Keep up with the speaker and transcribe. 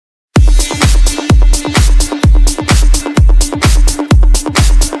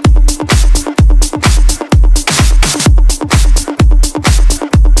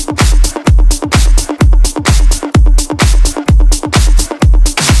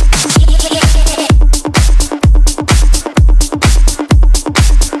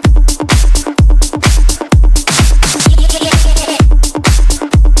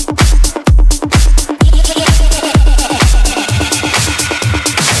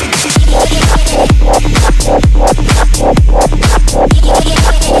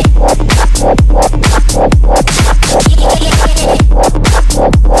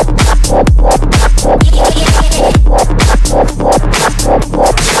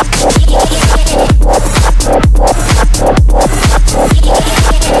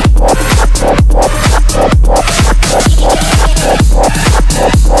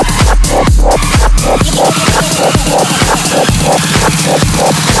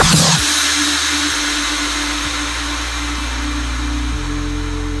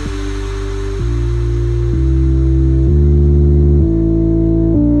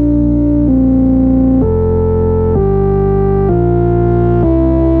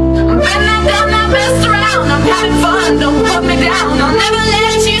messed around, I'm having fun, don't put me down. I'll never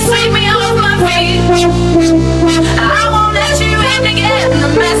let you sweep me off my feet. I won't let you in again. The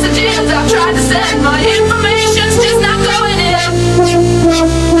messages I've tried to send, my information's just not going in.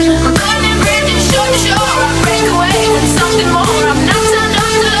 I'm burning bridges shore to shore, I break away with something more. I'm not signed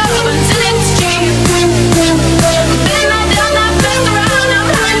up to love until it's cheap. Been there, done that, messed around, I'm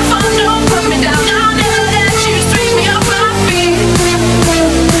having fun, don't put me down. I'll never let you sweep me off my feet.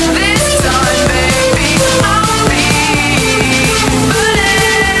 This time, baby, I'll be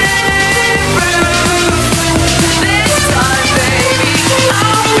bulletproof. This time, baby,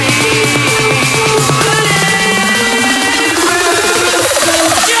 I'll be bulletproof.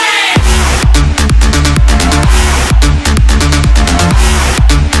 Yeah!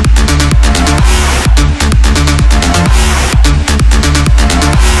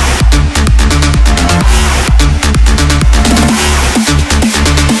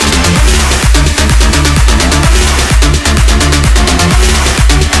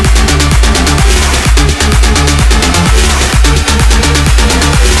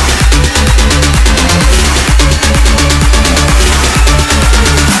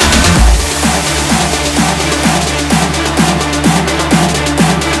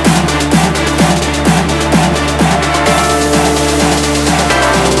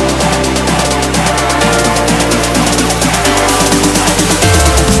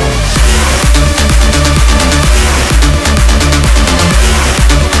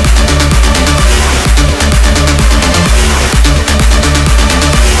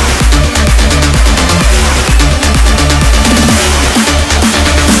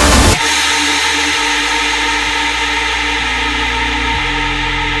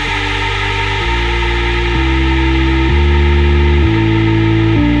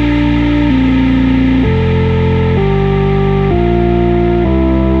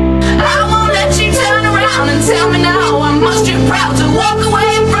 Tell me now, I must be proud to walk away.